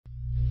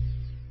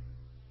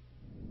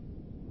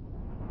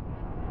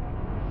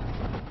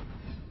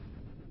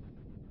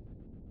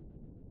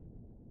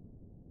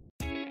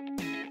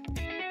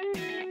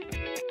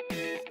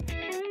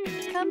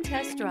Come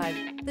test drive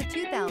the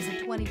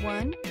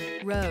 2021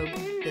 Rogue.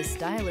 The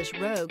stylish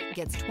Rogue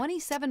gets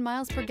 27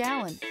 miles per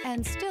gallon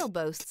and still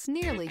boasts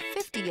nearly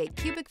 58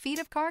 cubic feet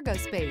of cargo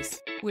space.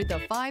 With a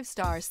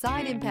 5-star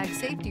side impact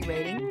safety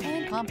rating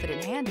and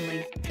confident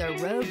handling, the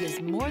Rogue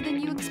is more than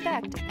you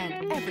expect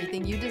and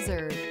everything you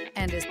deserve,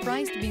 and is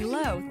priced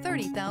below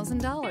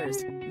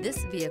 $30,000.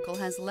 This vehicle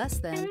has less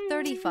than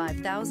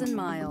 35,000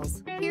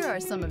 miles. Here are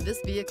some of this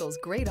vehicle's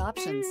great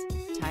options: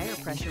 tire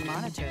pressure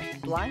monitor,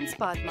 blind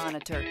spot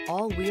monitor,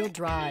 all-wheel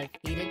drive,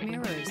 heated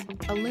mirrors,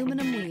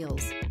 aluminum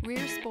wheels,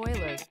 rear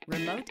spoiler,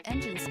 remote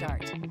engine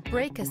start,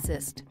 brake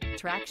assist,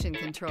 traction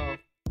control,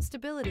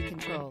 stability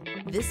control.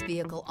 This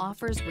vehicle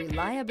offers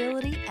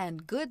reliability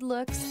and good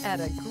looks at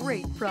a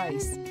great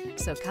price.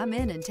 So come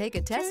in and take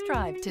a test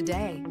drive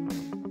today.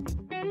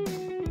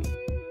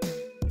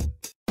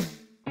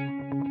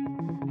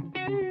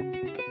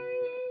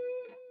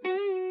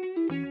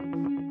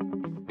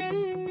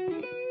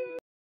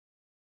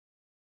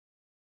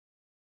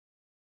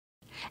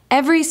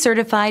 Every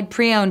certified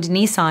pre-owned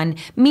Nissan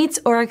meets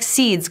or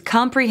exceeds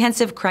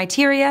comprehensive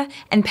criteria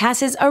and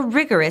passes a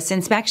rigorous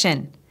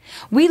inspection.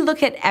 We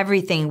look at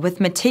everything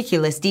with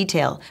meticulous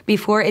detail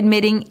before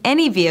admitting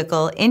any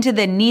vehicle into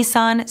the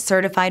Nissan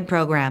Certified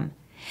program.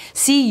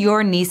 See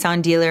your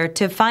Nissan dealer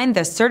to find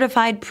the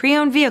certified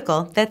pre-owned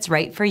vehicle that's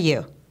right for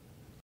you.